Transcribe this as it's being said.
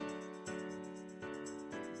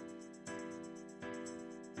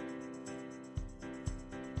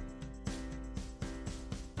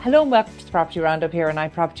Hello and welcome to the Property Roundup here on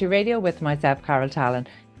iProperty Radio with myself, Carol Tallon,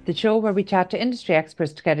 the show where we chat to industry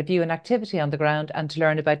experts to get a view and activity on the ground and to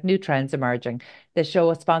learn about new trends emerging. This show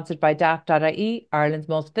is sponsored by daft.ie, Ireland's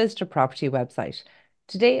most visited property website.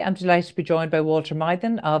 Today, I'm delighted to be joined by Walter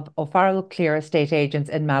Mythen of O'Farrell Clear Estate Agents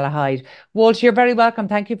in Malahide. Walter, you're very welcome.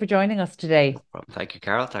 Thank you for joining us today. No problem. Thank you,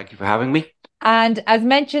 Carol. Thank you for having me. And as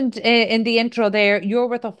mentioned in the intro there, you're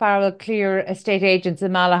with O'Farrell Clear Estate Agents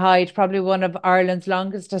in Malahide, probably one of Ireland's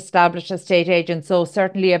longest established estate agents, so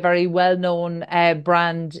certainly a very well-known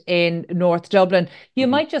brand in North Dublin. You Mhm.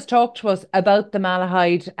 might just talk to us about the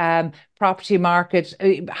Malahide property market.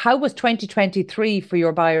 How was 2023 for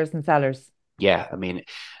your buyers and sellers? Yeah, I mean,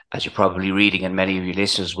 as you're probably reading, and many of your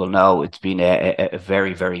listeners will know, it's been a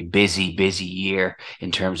very, very busy year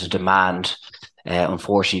in terms of demand.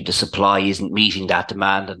 Unfortunately, the supply isn't meeting that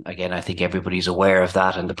demand. And again, I think everybody's aware of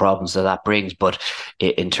that and the problems that that brings. But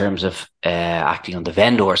in terms of acting on the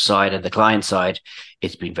vendor side and the client side,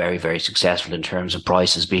 it's been very, very successful in terms of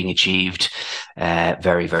prices being achieved.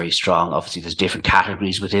 Very, very strong. Obviously, there's different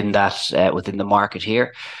categories within that, within the market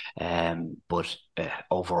here. But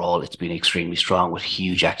overall, it's been extremely strong with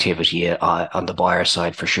huge activity on the buyer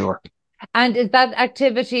side for sure. And is that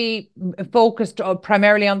activity focused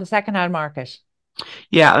primarily on the second-hand market?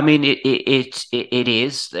 Yeah, I mean it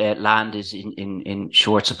is land is in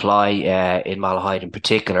short supply in Malahide in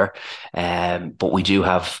particular, but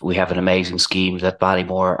we have an amazing scheme that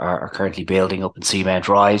Ballymore are currently building up in Cement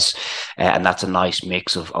Rise, and that's a nice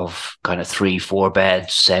mix of kind of 3-4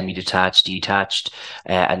 beds, semi-detached, detached,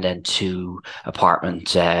 and then two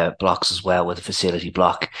apartment blocks as well with a facility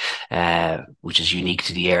block, which is unique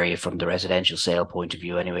to the area from the residential sale point of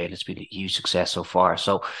view anyway, and it's been a huge success so far.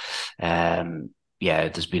 So. Yeah,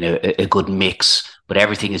 there's been a good mix, but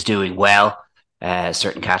everything is doing well.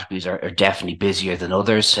 Certain categories are definitely busier than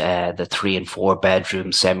others. The 3 and 4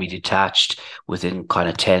 bedroom semi-detached within kind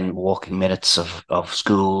of 10 walking minutes of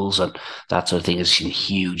schools and that sort of thing is in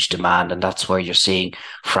huge demand. And that's where you're seeing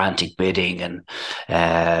frantic bidding and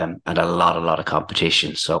a lot of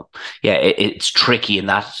competition. So yeah, it's tricky in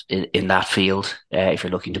that field. If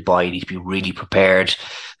you're looking to buy, you need to be really prepared.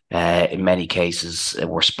 In many cases,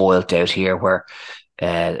 we're spoilt out here where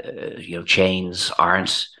uh, chains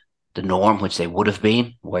aren't the norm, which they would have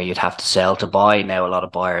been, where you'd have to sell to buy. Now a lot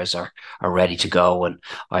of buyers are ready to go and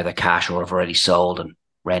either cash or have already sold and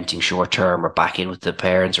renting short term or back in with the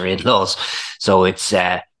parents or in-laws. So it's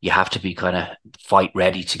you have to be kind of fight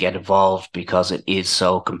ready to get involved because it is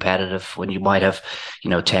so competitive when you might have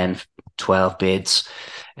 10, 12 bids.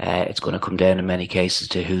 It's going to come down in many cases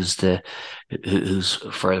to who's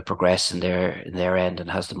further progressed in their end and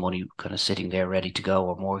has the money kind of sitting there ready to go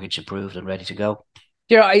or mortgage approved and ready to go.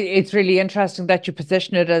 It's really interesting that you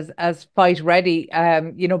position it as fight ready,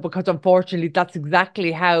 because unfortunately that's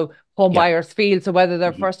exactly how home Yeah. buyers feel. So whether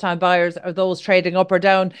they're Mhm. first time buyers or those trading up or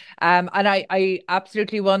down, and I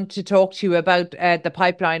absolutely want to talk to you about the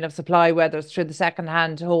pipeline of supply, whether it's through the second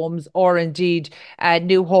hand homes or indeed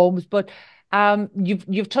new homes. But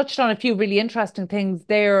you've touched on a few really interesting things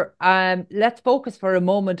there. Let's focus for a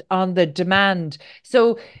moment on the demand.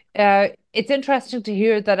 So it's interesting to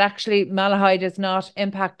hear that actually Malahide is not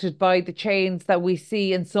impacted by the chains that we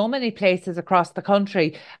see in so many places across the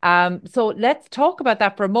country. So let's talk about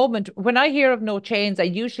that for a moment. When I hear of no chains, I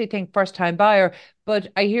usually think first time buyer, but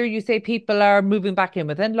I hear you say people are moving back in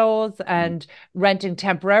with in-laws Mhm. and renting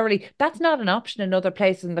temporarily. That's not an option in other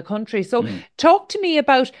places in the country. So Mhm. talk to me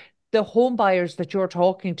about the home buyers that you're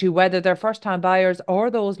talking to, whether they're first time buyers or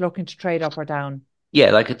those looking to trade up or down.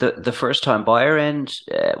 Yeah, like at the first time buyer end,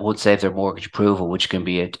 once they have their mortgage approval, which can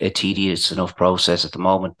be a tedious enough process at the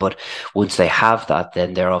moment, but once they have that,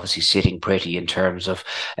 then they're obviously sitting pretty in terms of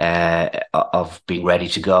being ready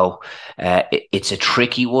to go. It's a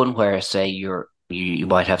tricky one where say you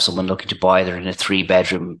might have someone looking to buy. They're in a 3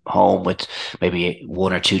 bedroom home with maybe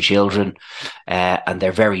one or two children, and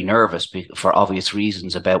they're very nervous for obvious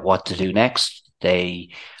reasons about what to do next.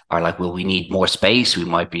 They are like, well, we need more space. We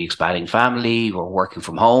might be expanding family. We're working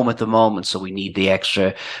from home at the moment, so we need the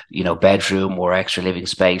extra, bedroom or extra living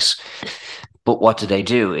space. But what do they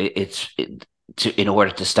do? In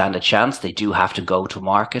order to stand a chance, they do have to go to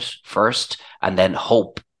market first and then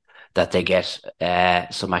hope that they get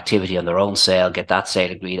some activity on their own sale, get that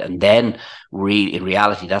sale agreed, and then in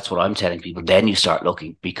reality, that's what I'm telling people. Then you start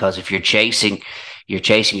looking because if you're chasing your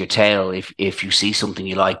tail. If you see something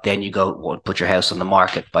you like, then you go well, put your house on the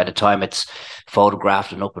market. By the time it's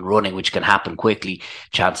photographed and up and running, which can happen quickly,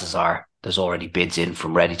 chances are there's already bids in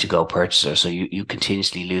from ready to go purchasers. So you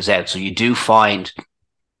continuously lose out. So you do find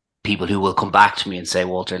people who will come back to me and say,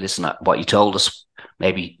 Walter, listen, what you told us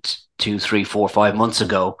maybe 2, 3, 4, 5 months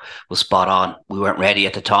ago was spot on. We weren't ready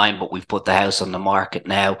at the time, but we've put the house on the market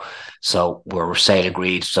now. So we're sale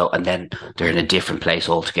agreed. So, and then they're in a different place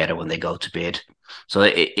altogether when they go to bid. So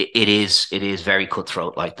it is very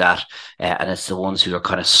cutthroat like that. And it's the ones who are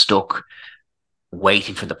kind of stuck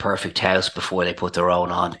waiting for the perfect house before they put their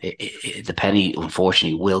own on. The penny,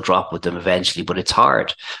 unfortunately, will drop with them eventually, but it's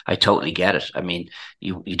hard. I totally get it. I mean,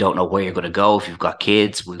 you don't know where you're going to go if you've got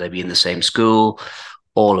kids. Will they be in the same school?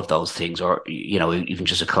 All of those things, or even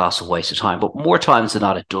just a colossal waste of time. But more times than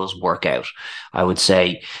not, it does work out. I would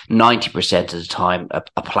say 90% of the time,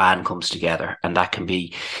 a plan comes together, and that can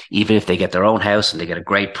be even if they get their own house and they get a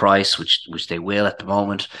great price, which they will at the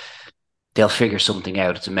moment. They'll figure something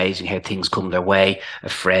out. It's amazing how things come their way. A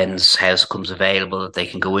friend's house comes available that they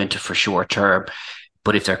can go into for short term.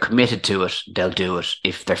 But if they're committed to it, they'll do it.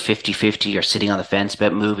 If they're 50-50 or sitting on the fence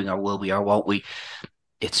about moving or will we or won't we,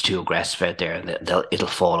 it's too aggressive out there and it'll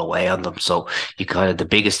fall away on them. So you kind of, the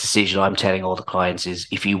biggest decision I'm telling all the clients is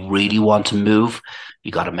if you really want to move,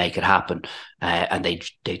 you got to make it happen. And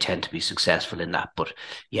they tend to be successful in that. But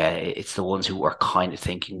yeah, it's the ones who are kind of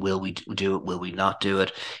thinking, will we do it? Will we not do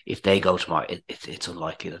it? If they go tomorrow, it's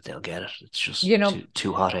unlikely that they'll get it. It's You just know,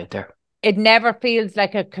 too hot out there. it never feels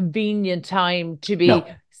like a convenient time to be No.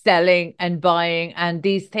 selling and buying and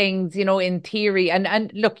these things, in theory.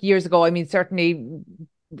 And look, years ago, I mean, certainly,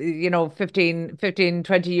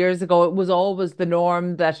 20 years ago, it was always the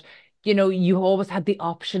norm that, you always had the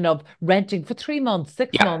option of renting for 3 months,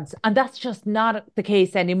 six Yeah. months, and that's just not the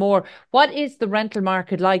case anymore. What is the rental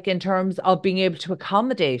market like in terms of being able to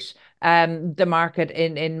accommodate the market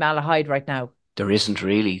in Malahide right now? There isn't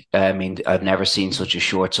really. I mean, I've never seen such a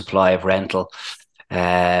short supply of rental.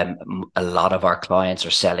 A lot of our clients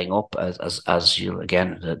are selling up, as you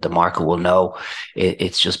again, the market will know.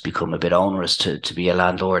 It's just become a bit onerous to be a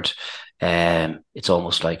landlord. It's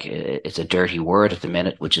almost like it's a dirty word at the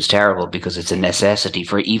minute, which is terrible because it's a necessity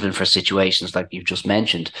for even for situations like you've just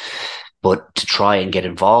mentioned. But to try and get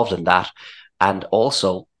involved in that, and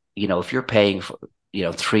also, if you're paying for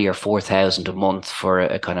 3 or 4 thousand a month for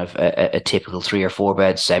a kind of a typical 3 or 4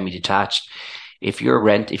 bed semi-detached, if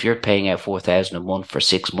you're paying out 4,000 a month for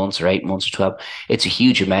 6 months or 8 months or 12, it's a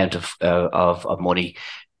huge amount of money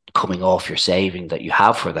coming off your saving that you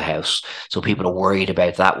have for the house. So people are worried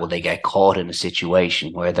about that. Will they get caught in a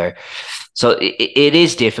situation where so it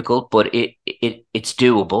is difficult, but it's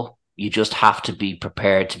doable. You just have to be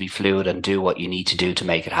prepared to be fluid and do what you need to do to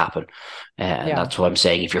make it happen. And Yeah. that's what I'm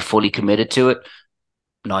saying. If you're fully committed to it,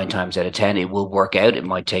 9 times out of 10, it will work out. It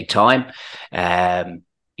might take time.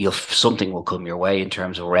 Something will come your way in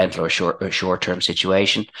terms of a rental or short term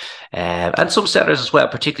situation, and some sellers as well,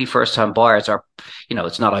 particularly first time buyers, are,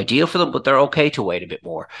 it's not ideal for them, but they're okay to wait a bit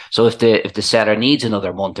more. So if the seller needs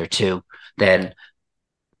another month or two, then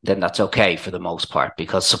that's okay for the most part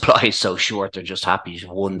because supply is so short. They're just happy you've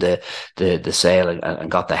won the sale and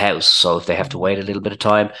got the house. So if they have to Mhm. wait a little bit of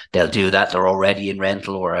time, they'll do that. They're already in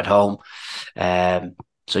rental or at home.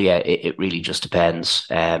 So yeah, it really just depends.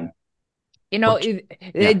 But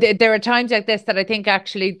yeah. There are times like this that I think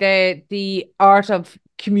actually the art of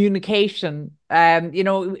communication,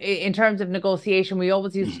 in terms of negotiation, we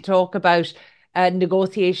always used to Mhm. talk about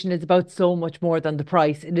negotiation is about so much more than the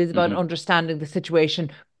price. It is about Mhm. understanding the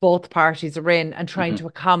situation both parties are in and trying Mhm. to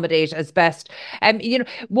accommodate as best.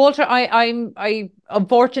 Walter, I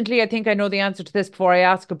unfortunately I think I know the answer to this before I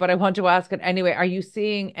ask it, but I want to ask it anyway. Are you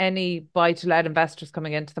seeing any buy-to-let investors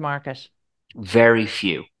coming into the market? Very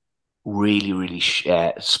few, really, really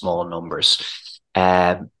small numbers.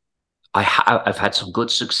 I've had some good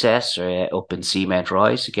success up in Cement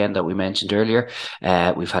Rise again that we mentioned earlier.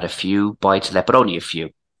 We've had a few buy to let, but only a few.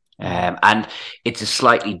 Mm. And it's a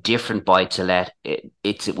slightly different buy to let.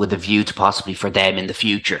 It's with a view to possibly for them in the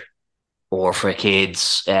future or for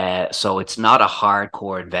kids. So it's not a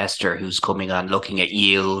hardcore investor who's coming on looking at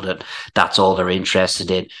yield and that's all they're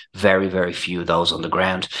interested in. Very, very few of those on the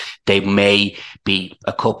ground. They may be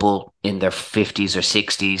a couple in their 50s or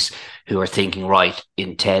 60s who are thinking, right,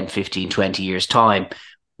 in 10, 15, 20 years' time,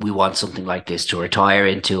 we want something like this to retire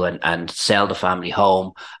into and sell the family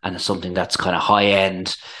home and something that's kind of high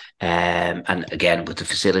end. And again, with the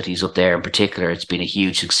facilities up there in particular, it's been a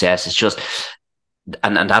huge success. It's just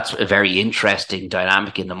and that's a very interesting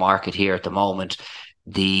dynamic in the market here at the moment.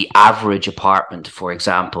 The average apartment, for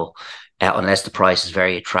example, unless the price is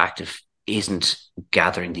very attractive, isn't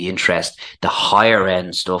gathering the interest. The higher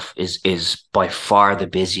end stuff is by far the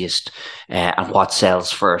busiest, and what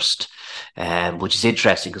sells first, which is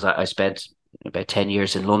interesting because I spent about 10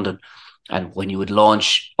 years in London. And when you would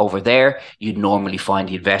launch over there, you'd normally find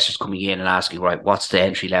the investors coming in and asking, right, what's the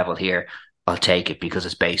entry level here? I'll take it because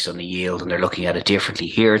it's based on the yield and they're looking at it differently.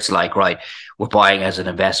 Here it's like, right, we're buying as an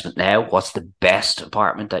investment now. What's the best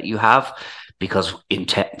apartment that you have? Because in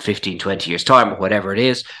 10, 15, 20 years' time or whatever it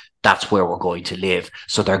is, that's where we're going to live.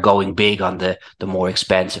 So they're going big on the more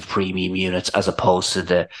expensive premium units as opposed to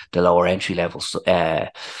the lower entry level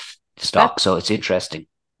That stock. So it's interesting.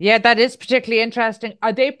 Yeah, that is particularly interesting.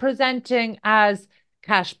 Are they presenting as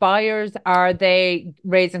cash buyers? Are they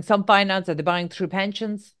raising some finance? Are they buying through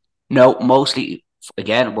pensions? No, mostly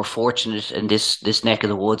again, we're fortunate in this neck of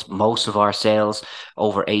the woods. Most of our sales,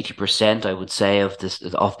 over 80%, I would say, of this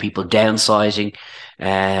of people downsizing,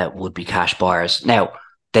 would be cash buyers. Now,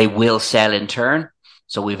 they will sell in turn.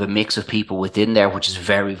 So we have a mix of people within there, which is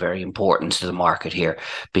very, very important to the market here.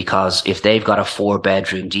 Because if they've got a 4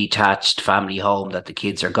 bedroom detached family home that the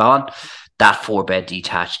kids are gone, that 4 bed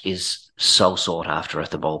detached is so sought after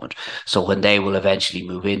at the moment. So when they will eventually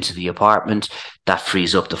move into the apartment, that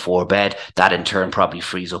frees up the 4 bed. That in turn probably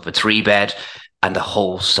frees up a 3 bed, and the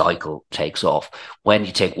whole cycle takes off. When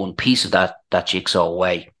you take one piece of that jigsaw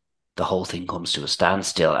away, the whole thing comes to a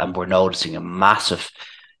standstill, and we're noticing a massive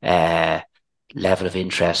uh, level of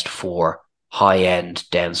interest for high-end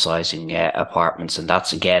downsizing apartments, and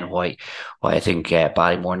that's again why I think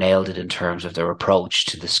Ballymore nailed it in terms of their approach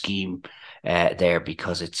to the scheme there,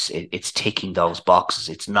 because it's ticking those boxes.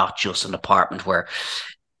 It's not just an apartment where,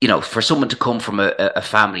 for someone to come from a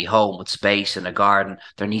family home with space and a garden,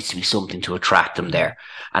 there needs to be something to attract them Mm. there.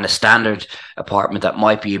 And a standard apartment that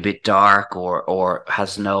might be a bit dark or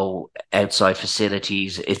has no outside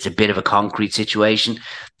facilities, it's a bit of a concrete situation.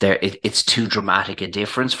 It's too dramatic a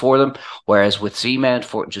difference for them. Whereas with Cement,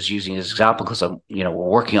 for just using as an example, because we're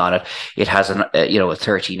working on it, it has a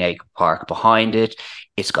 13-acre park behind it.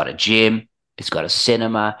 It's got a gym. It's got a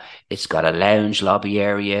cinema. It's got a lounge lobby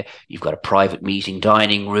area. You've got a private meeting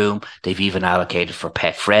dining room. They've even allocated for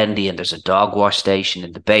pet friendly, and there's a dog wash station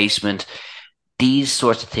in the basement. These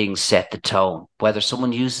sorts of things set the tone. Whether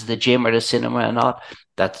someone uses the gym or the cinema or not,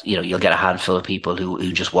 that's, you'll get a handful of people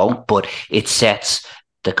who just won't, but it sets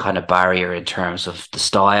the kind of barrier in terms of the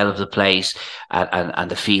style of the place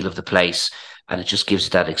and the feel of the place. And it just gives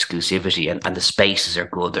it that exclusivity, and the spaces are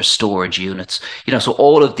good. There's storage units, so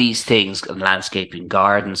all of these things and landscaping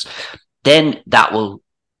gardens, then that will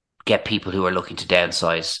get people who are looking to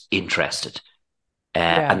downsize interested.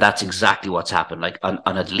 Yeah. And that's exactly what's happened. Like on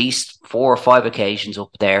at least 4 or 5 occasions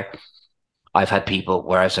up there, I've had people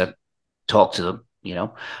where I said, talk to them,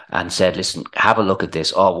 and said, listen, have a look at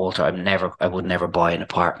this. Oh, Walter, I would never buy an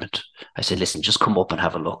apartment. I said, listen, just come up and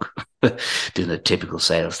have a look. Doing the typical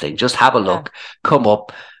sales thing. Just have a Yeah. look, come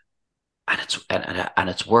up, and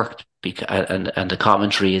it's worked because and the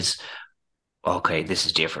commentary is, okay, this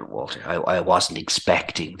is different, Walter. I wasn't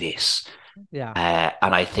expecting this. Yeah.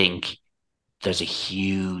 And I think there's a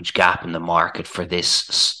huge gap in the market for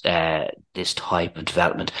this type of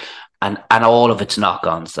development, and all of its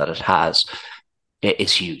knock-ons that it has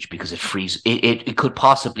is huge because it could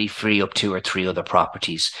possibly free up 2 or 3 other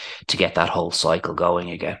properties to get that whole cycle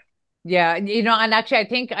going again. Yeah, and actually, I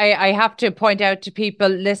think I have to point out to people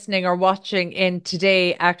listening or watching in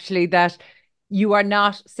today, actually, that you are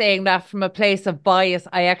not saying that from a place of bias.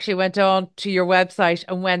 I actually went on to your website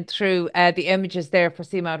and went through the images there for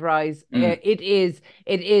Seamount Rise. Mm,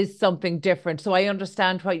 It is something different. So I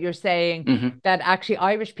understand what you're saying, hmm that actually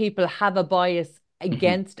Irish people have a bias hmm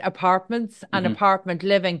against apartments and hmm apartment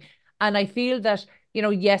living. And I feel that,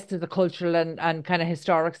 yes, there's a cultural and kind of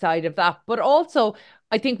historic side of that, but also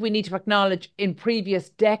I think we need to acknowledge in previous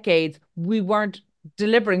decades, we weren't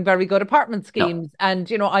delivering very good apartment No, schemes.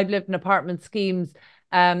 And, I've lived in apartment schemes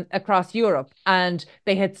across Europe, and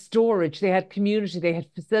they had storage, they had community, they had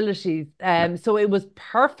facilities. yeah, So it was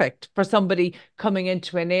perfect for somebody coming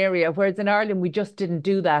into an area, whereas in Ireland, we just didn't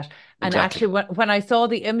do that. And exactly. actually, when I saw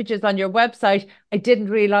the images on your website, I didn't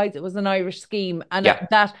realize it was an Irish scheme, and Yeah.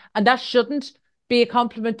 that shouldn't be a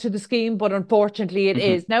compliment to the scheme, but unfortunately it hmm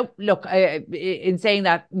is. Now, look, in saying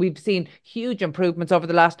that, we've seen huge improvements over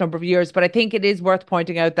the last number of years, but I think it is worth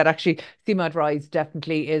pointing out that actually Seamount Rise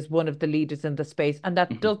definitely is one of the leaders in the space, and that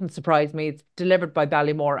hmm doesn't surprise me. It's delivered by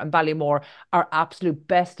Ballymore, and Ballymore are absolute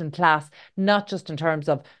best in class, not just in terms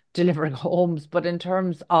of delivering homes, but in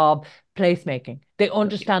terms of placemaking. They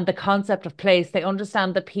understand the concept of place. They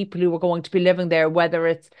understand the people who are going to be living there, whether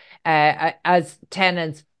it's as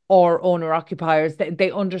tenants or owner occupiers.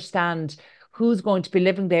 They understand who's going to be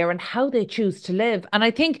living there and how they choose to live. And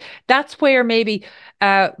I think that's where maybe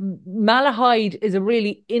Malahide is a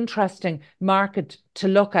really interesting market to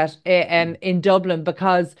look at in Dublin,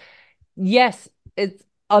 because yes, it's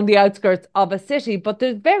on the outskirts of a city, but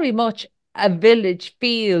there's very much a village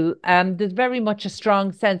feel. There's very much a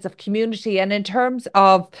strong sense of community. And in terms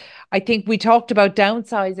of, I think we talked about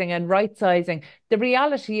downsizing and right sizing. The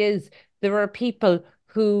reality is there are people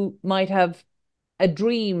who might have a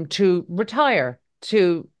dream to retire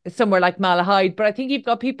to somewhere like Malahide, but I think you've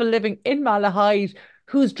got people living in Malahide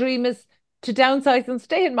whose dream is to downsize and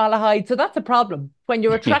stay in Malahide. So that's a problem when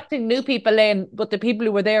you're Yeah. attracting new people in, but the people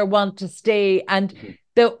who were there want to stay. And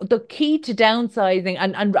the key to downsizing,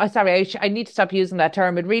 and sorry, I need to stop using that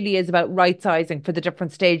term. It really is about right sizing for the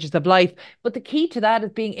different stages of life. But the key to that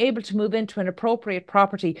is being able to move into an appropriate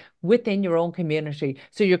property within your own community.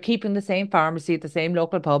 So you're keeping the same pharmacy, the same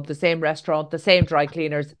local pub, the same restaurant, the same dry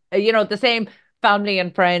cleaners, the same family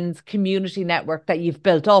and friends community network that you've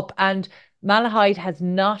built up. And Malahide has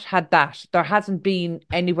not had that. There hasn't been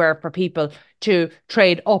anywhere for people to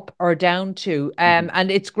trade up or down to. Mhm. And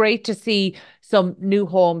it's great to see some new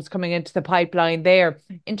homes coming into the pipeline there.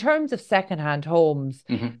 In terms of secondhand homes,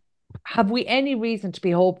 Mhm. have we any reason to be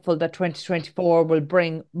hopeful that 2024 will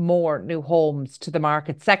bring more new homes to the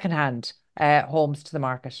market, secondhand homes to the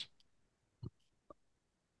market?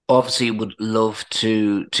 Obviously would love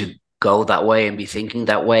to go that way and be thinking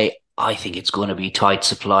that way. I think it's going to be tight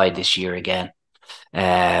supply this year again.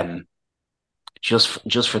 Um, just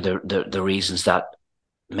for the reasons that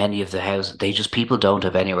many of the houses, they just, people don't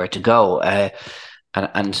have anywhere to go. And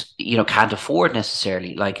can't afford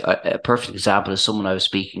necessarily. Like a perfect example is someone I was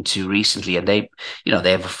speaking to recently, and they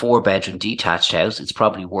have a 4 bedroom detached house. It's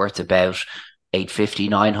probably worth about 850,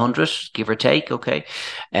 900, give or take. Okay.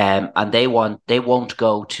 And they won't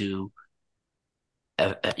go to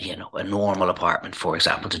a normal apartment, for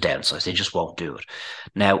example, to downsize. They just won't do it.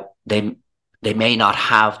 Now they may not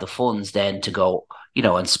have the funds then to go,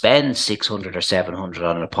 and spend 600 or 700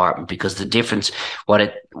 on an apartment, because the difference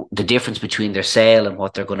between their sale and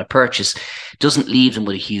what they're going to purchase doesn't leave them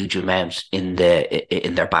with a huge amount in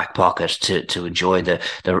their back pocket to enjoy the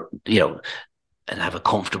and have a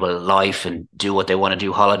comfortable life and do what they want to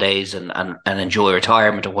do, holidays and enjoy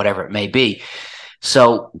retirement or whatever it may be.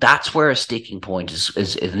 So that's where a sticking point is,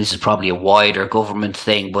 and this is probably a wider government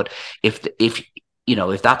thing, but if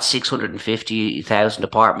that 650,000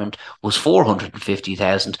 apartment was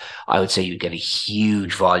 450,000, I would say you'd get a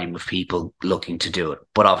huge volume of people looking to do it.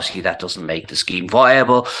 But obviously that doesn't make the scheme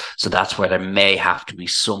viable. So that's where there may have to be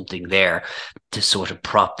something there to sort of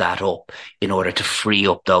prop that up in order to free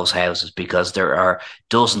up those houses, because there are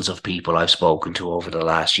dozens of people I've spoken to over the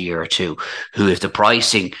last year or two who, if the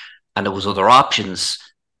pricing and there was other options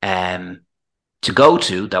to go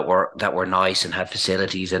to that were nice and had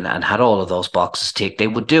facilities and had all of those boxes ticked, they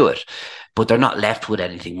would do it. But they're not left with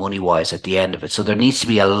anything money wise at the end of it. So there needs to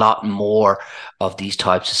be a lot more of these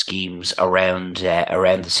types of schemes around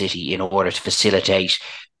the city in order to facilitate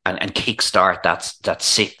and kickstart that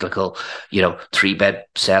cyclical, 3 bed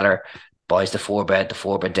seller buys the 4 bed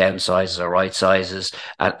downsizes or right sizes,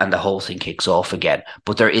 and the whole thing kicks off again.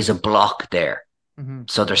 But there is a block there, Mhm.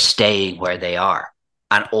 so they're staying where they are.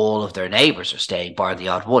 And all of their neighbors are staying, bar the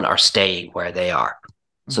odd one, are staying where they are.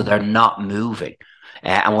 So Mhm. they're not moving.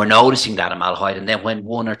 And we're noticing that in Malahide. And then when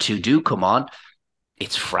one or two do come on,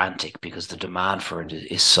 it's frantic because the demand for it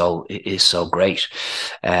is so great.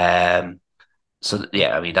 So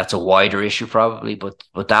yeah, I mean that's a wider issue probably, but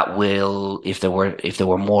that will, if there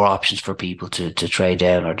were more options for people to trade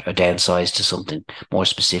down or downsize to something more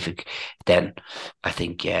specific, then I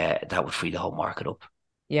think that would free the whole market up.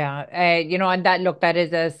 Yeah, and that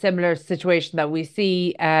is a similar situation that we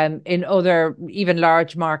see in other even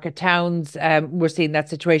large market towns. We're seeing that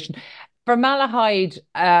situation. For Malahide,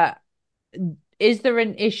 is there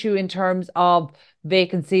an issue in terms of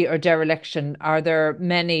vacancy or dereliction? Are there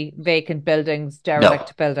many vacant buildings, No,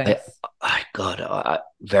 derelict I, buildings? God,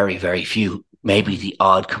 very, very few. Maybe Mhm. the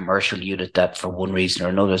odd commercial unit that for one reason or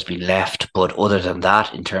another has been left, but other than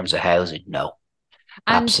that, in terms of housing, no,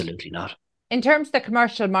 And absolutely not. in terms of the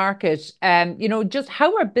commercial market, just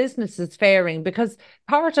how are businesses faring? Because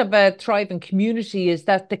part of a thriving community is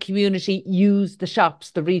that the community use the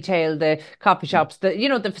shops, the retail, the coffee shops,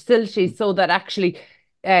 the facilities, so that actually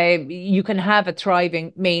you can have a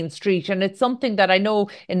thriving main street. And it's something that I know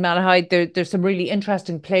in Malahide there's some really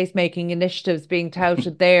interesting placemaking initiatives being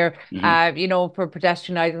touted there, Hmm. for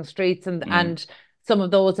pedestrianising streets, and Hmm. and some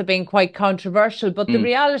of those have been quite controversial. But the Hmm.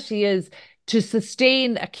 reality is, to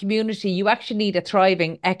sustain a community, you actually need a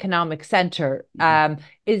thriving economic centre. Mhm.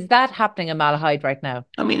 Is that happening in Malahide right now?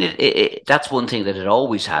 I mean, that's one thing that it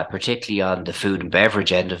always had, particularly on the food and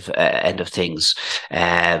beverage end of things.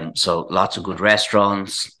 So lots of good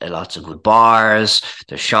restaurants, lots of good bars.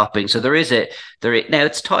 There's shopping. So now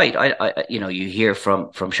it's tight. You hear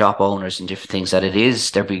from shop owners and different things that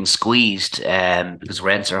they're being squeezed, because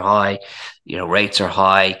rents are high, rates are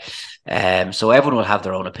high. So everyone will have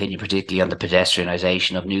their own opinion, particularly on the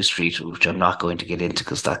pedestrianisation of New Street, which I'm not going to get into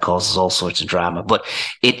because that causes all sorts of drama. But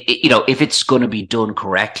if it's going to be done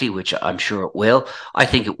correctly, which I'm sure it will, I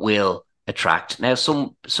think it will attract. Now,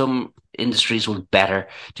 some industries will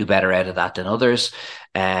do better out of that than others.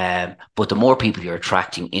 But the more people you're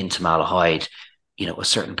attracting into Malahide, a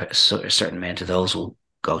certain amount of those will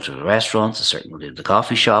go to the restaurants, a certain will do the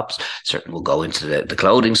coffee shops, certain will go into the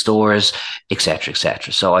clothing stores, etc.,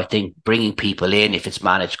 etc. So I think bringing people in, if it's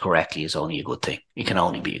managed correctly, is only a good thing. It can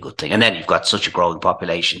only be a good thing. And then you've got such a growing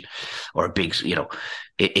population, or a big,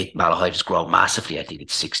 Malahide has grown massively. I think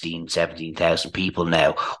it's 16, 17,000 people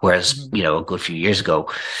now, whereas, Mhm. a good few years ago,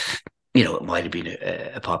 it might have been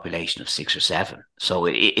a population of 6 or 7. So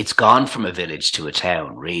it's gone from a village to a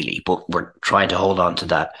town, really. But we're trying to hold on to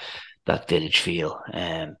that village feel.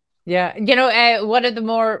 Yeah, one of the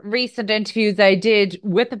more recent interviews I did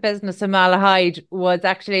with the business in Malahide was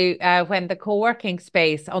actually when the co-working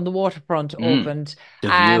space on the waterfront Mm, opened. the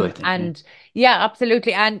view, I think. Yeah. And yeah,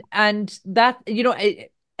 absolutely. And that,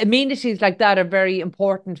 amenities like that are very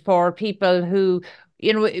important for people who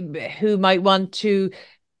might want to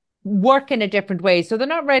work in a different way. So they're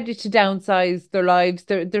not ready to downsize their lives.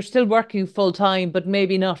 They're still working full time, but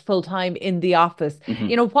maybe not full time in the office.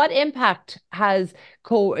 Mhm. What impact has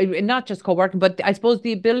not just co-working, but I suppose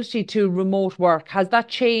the ability to remote work, has that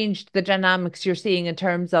changed the dynamics you're seeing in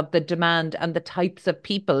terms of the demand and the types of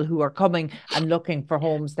people who are coming and looking for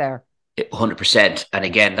homes there? 100%. And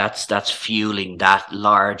again, that's fueling that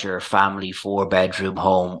larger family 4 bedroom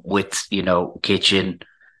home with, kitchen,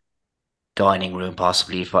 dining room,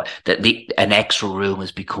 possibly. That an extra room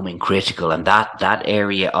is becoming critical, and that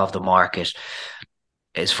area of the market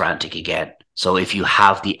is frantic again. So if you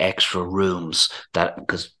have the extra rooms, that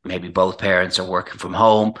because maybe both parents are working from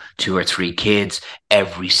home, 2 or 3 kids,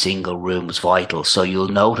 every single room is vital. So you'll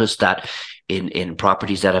notice that in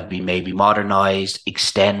properties that have been maybe modernized,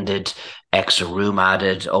 extended, extra room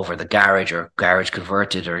added over the garage or garage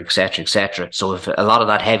converted, or etc., etc. So if a lot of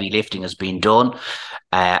that heavy lifting has been done,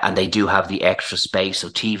 and they do have the extra space, so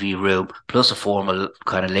TV room plus a formal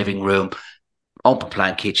kind of living room, open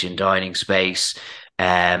plan kitchen, dining space,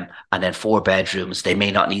 and then 4 bedrooms. They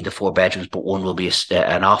may not need the 4 bedrooms, but one will be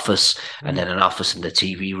an office, and then Mhm. an office in the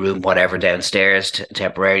TV room, whatever, downstairs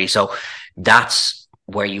temporarily. So that's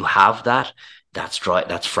where you have that. That's dry.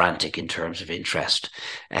 That's frantic in terms of interest.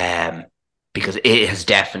 Um, because it has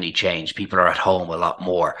definitely changed. People are at home a lot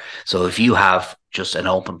more. So if you have just an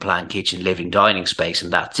open plan kitchen, living, dining space,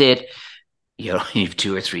 and that's it, you have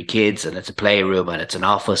 2 or 3 kids, and it's a playroom, and it's an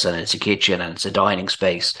office, and it's a kitchen, and it's a dining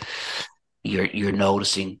space. You're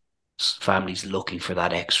noticing families looking for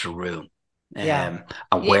that extra room, Yeah.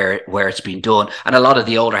 and Yeah. where it's been done. And a lot of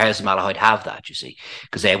the older houses in Malahide have that, you see,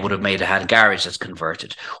 because they would have had a garage that's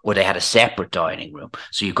converted, or they had a separate dining room.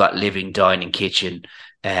 So you've got living, dining, kitchen,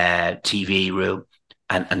 TV room.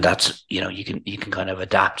 And that's, you can kind of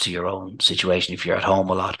adapt to your own situation if you're at home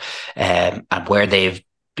a lot. And where they've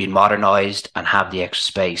been modernized and have the extra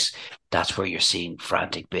space, that's where you're seeing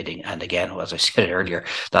frantic bidding. And again, as I said earlier,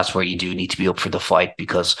 that's where you do need to be up for the fight,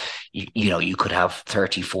 because you could have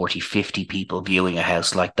 30, 40, 50 people viewing a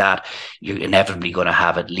house like that. You're inevitably going to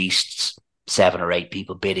have at least 7 or 8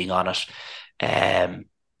 people bidding on it. And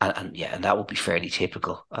yeah, and that would be fairly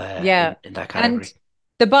typical, Yeah. in that And category.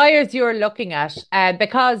 the buyers you're looking at,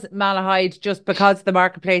 because Malahide, just because of the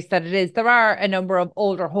marketplace that it is, there are a number of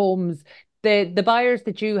older homes. The buyers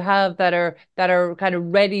that you have that are kind of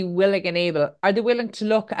ready, willing, and able, are they willing to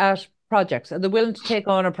look at projects? Are they willing to take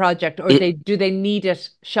on a project, or It do they need it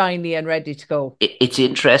shiny and ready to go? it's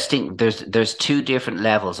interesting. There's 2 different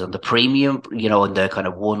levels, and the premium, in the kind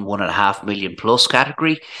of 1.5 million plus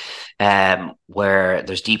category, where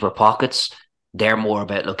there's deeper pockets. They're more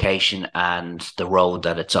about location and the road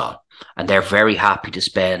that it's on, and they're very happy to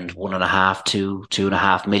spend 1.5 to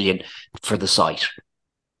 2.5 million for the site.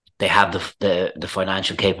 They have the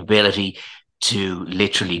financial capability to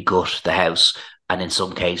literally gut the house. And in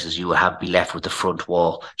some cases, you will be left with the front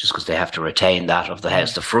wall, just because they have to retain that of the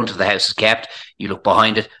house. Mm. The front of the house is kept. You look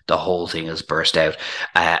behind it, the whole thing is burst out,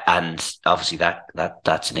 and obviously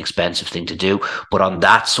that's an expensive thing to do. But on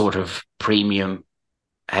that sort of premium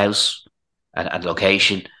house and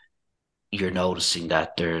location, you're noticing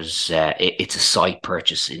that it's a site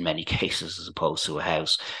purchase in many cases as opposed to a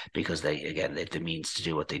house because they again they have the means to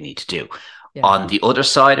do what they need to do. Yeah. On the other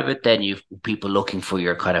side of it, then you've people looking for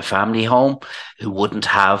your kind of family home who wouldn't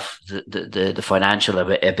have the financial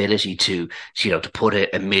ability to put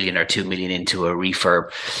a million or 2 million into a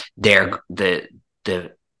refurb. They're the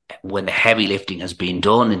when the heavy lifting has been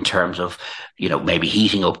done in terms of maybe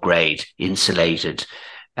heating upgrade, insulated,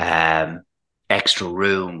 um, extra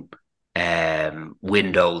room,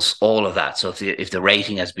 windows, all of that. So if the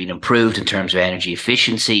rating has been improved in terms of energy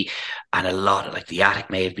efficiency, and a lot of like the attic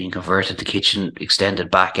may have been converted, the kitchen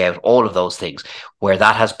extended back out, all of those things, where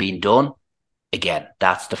that has been done, again,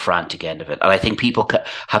 that's the frantic end of it. And I think people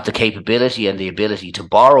have the capability and the ability to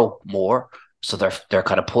borrow more. So they're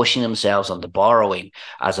kind of pushing themselves on the borrowing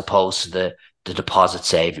as opposed to the deposit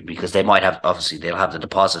saving, because they might have, obviously they'll have the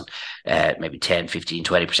deposit, maybe 10, 15,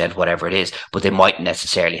 20%, whatever it is, but they mightn't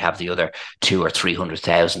necessarily have the other 2 or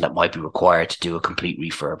 300,000 that might be required to do a complete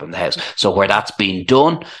refurb in the house. So where that's being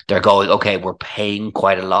done, they're going, okay, we're paying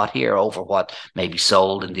quite a lot here over what maybe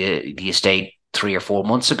sold in the estate 3 or 4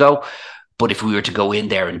 months ago. But if we were to go in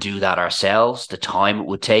there and do that ourselves, the time it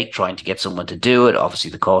would take trying to get someone to do it, obviously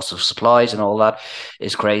the cost of supplies and all that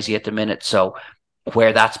is crazy at the minute. So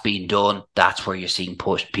where that's being done, that's where you're seeing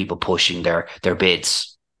people pushing their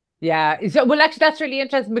bids. Yeah. So, well, actually, that's really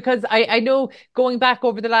interesting because I know going back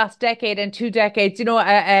over the last decade and 2 decades,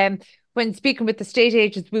 when speaking with the state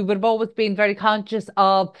agents, we would have always been very conscious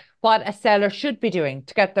of what a seller should be doing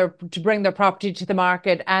to bring their property to the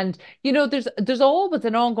market. And, there's always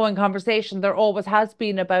an ongoing conversation. There always has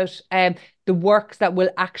been about the works that will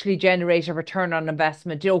actually generate a return on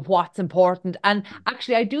investment, what's important. And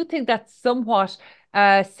actually, I do think that's somewhat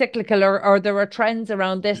cyclical, or there are trends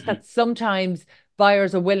around this Mm-hmm. that sometimes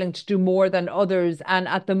buyers are willing to do more than others. And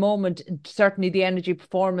at the moment, certainly the energy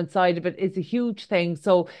performance side of it is a huge thing.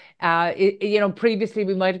 So, previously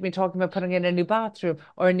we might have been talking about putting in a new bathroom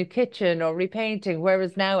or a new kitchen or repainting,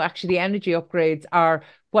 whereas now actually the energy upgrades are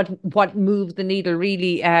what move the needle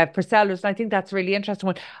really for sellers. And I think that's a really interesting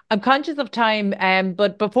one. I'm conscious of time,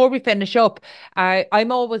 but before we finish up,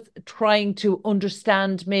 I'm always trying to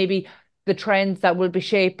understand maybe the trends that will be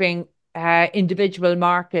shaping individual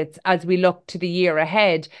markets as we look to the year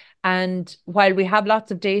ahead. And while we have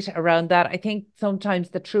lots of data around that, I think sometimes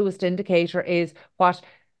the truest indicator is what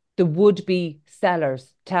the would-be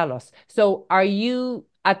sellers tell us. So are you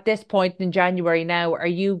at this point in January now, are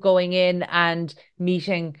you going in and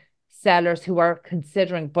meeting sellers who are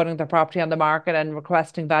considering putting their property on the market and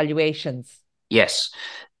requesting valuations? Yes,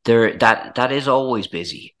 that is always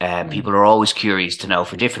busy. Mm. People are always curious to know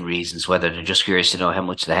for different reasons, whether they're just curious to know how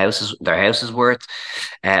much their house is worth.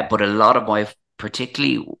 But a lot of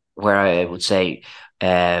particularly where I would say,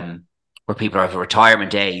 where people are of a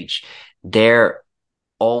retirement age, they're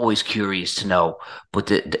always curious to know.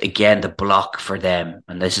 But again, the block for them,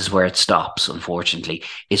 and this is where it stops, unfortunately,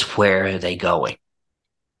 is where are they going?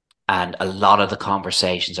 And a lot of the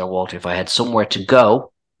conversations are, Walter, if I had somewhere to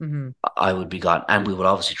go, Hmm. I would be gone. And we would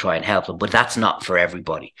obviously try and help them, but that's not for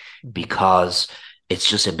everybody Hmm. because it's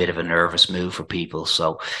just a bit of a nervous move for people.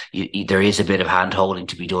 So there is a bit of hand holding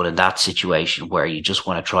to be done in that situation where you just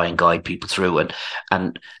want to try and guide people through.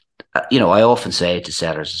 And I often say it to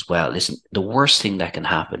sellers as well. Listen, the worst thing that can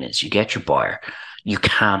happen is you get your buyer, you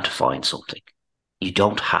can't find something. You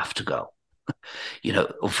don't have to go.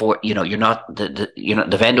 You're not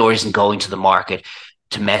the vendor isn't going to the market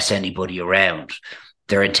to mess anybody around.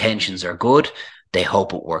 Their intentions are good. They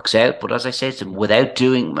hope it works out. But as I said to them, without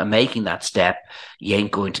doing and making that step, you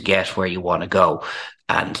ain't going to get where you want to go.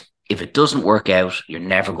 And if it doesn't work out, you're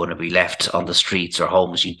never going to be left on the streets or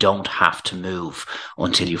homeless. You don't have to move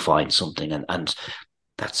until you find something. And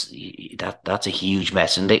that's a huge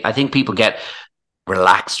mess. And I think people get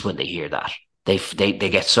relaxed when they hear that. They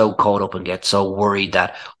get so caught up and get so worried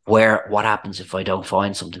that what happens if I don't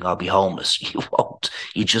find something? I'll be homeless. You won't.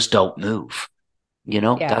 You just don't move.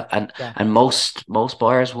 Yeah, That and yeah. and most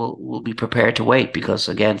buyers will be prepared to wait because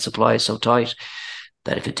again supply is so tight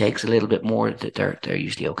that if it takes a little bit more that they're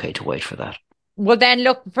usually okay to wait for that. Well, then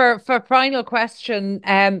look for final question.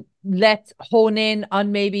 Let's hone in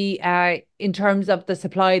on maybe in terms of the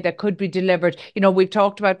supply that could be delivered. We've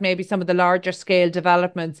talked about maybe some of the larger scale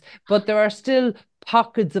developments, but there are still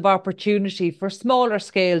pockets of opportunity for smaller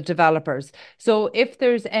scale developers. So if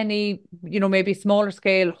there's any, maybe smaller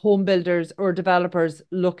scale home builders or developers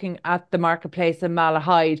looking at the marketplace in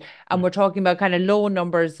Malahide, and we're talking about kind of low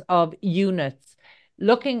numbers of units,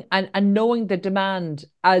 looking and knowing the demand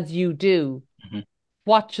as you do, Mhm.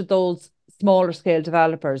 what should those smaller scale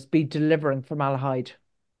developers be delivering for Malahide?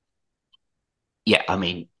 Yeah, I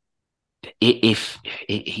mean if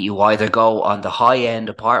you either go on the high end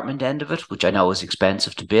apartment end of it, which I know is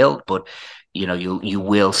expensive to build, but you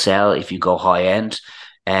will sell if you go high end.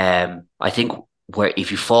 I think where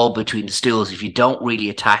if you fall between the stools, if you don't really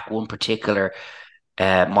attack one particular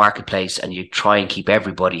marketplace and you try and keep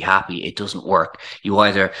everybody happy, it doesn't work. You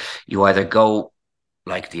either go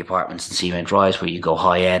like the apartments in Cement Rise, where you go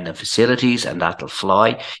high end and facilities, and that'll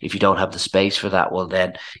fly. If you don't have the space for that, well,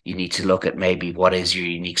 then you need to look at maybe what is your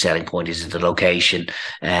unique selling point. Is it the location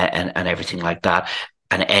and everything like that?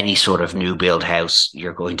 And any sort of new build house,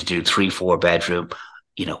 you're going to do 3, 4 bedroom.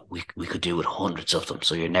 We could do with hundreds of them.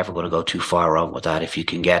 So you're never going to go too far wrong with that. If you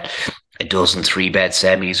can get a dozen 3 bed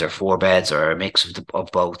semis or 4 beds or a mix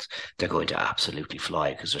of both, they're going to absolutely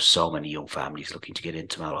fly because there's so many young families looking to get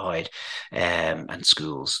into Malahide, and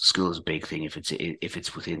schools a big thing if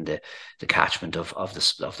it's within the catchment of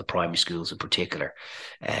the primary schools in particular.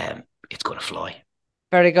 It's going to fly.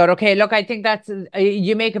 Very good. Okay, look, I think that's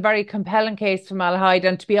you make a very compelling case for Malahide,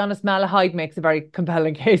 and to be honest, Malahide makes a very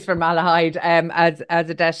compelling case for Malahide as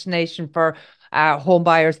a destination for home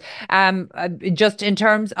buyers. Just in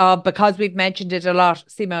terms of, because we've mentioned it a lot,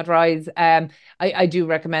 Seamount Rise. I do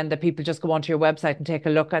recommend that people just go onto your website and take a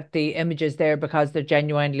look at the images there because they're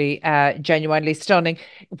genuinely stunning.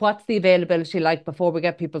 What's the availability like before we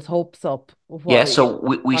get people's hopes up? Yeah, What, so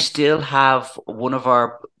we what's still have one of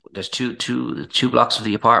our. There's two blocks of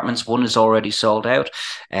the apartments. One is already sold out,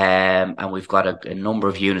 and we've got a number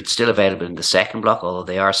of units still available in the second block, although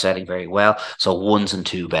they are selling very well. So 1s and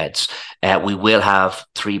 2 beds. We will have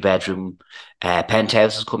 3 bedroom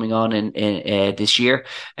penthouses coming on in this year.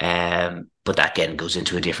 But that again goes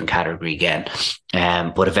into a different category again.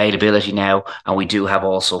 But availability now, and we do have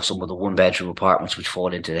also some of the 1 bedroom apartments which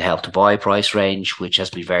fall into the Help to Buy price range, which has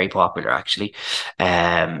been very popular actually.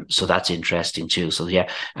 So that's interesting too. So yeah,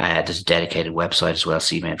 there's a dedicated website as well,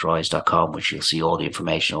 cementrise.com, which you'll see all the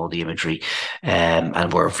information, all the imagery,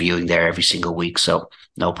 and we're viewing there every single week. So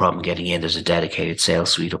no problem getting in. There's a dedicated sales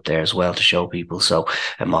suite up there as well to show people. So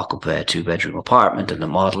a mock-up 2 bedroom apartment, and the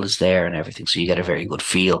model is there and everything. So you get a very good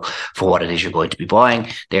feel for what it is you're going to be buying.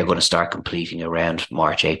 They're going to start completing around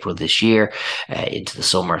March, April this year, into the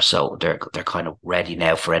summer. So they're kind of ready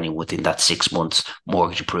now for anyone within that 6 months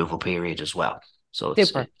mortgage approval period as well. So it's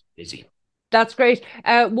super? busy. That's great.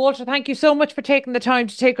 Walter, thank you so much for taking the time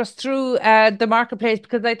to take us through the marketplace,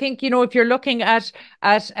 because I think, if you're looking at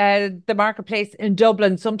the marketplace in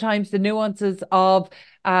Dublin, sometimes the nuances of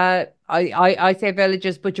I say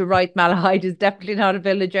villages, but you're right, Malahide is definitely not a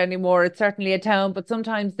village anymore. It's certainly a town, but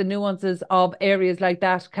sometimes the nuances of areas like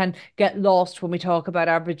that can get lost when we talk about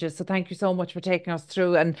averages. So thank you so much for taking us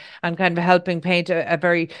through and kind of helping paint a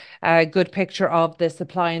very good picture of the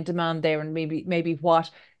supply and demand there, and maybe what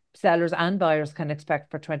sellers and buyers can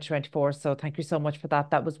expect for 2024. So thank you so much for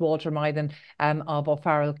that. That was Walter Mythen of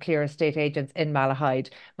O'Farrell Clear Estate Agents in Malahide.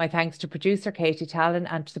 My thanks to producer Katie Talon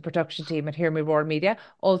and to the production team at Hear Me Roar Media.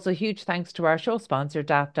 Also, huge thanks to our show sponsor,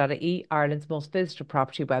 daft.ie, Ireland's most visited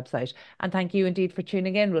property website. And thank you indeed for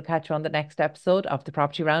tuning in. We'll catch you on the next episode of the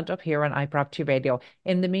Property Roundup here on iProperty Radio.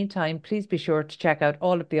 In the meantime, please be sure to check out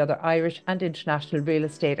all of the other Irish and international real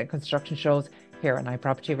estate and construction shows here on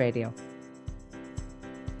iProperty Radio.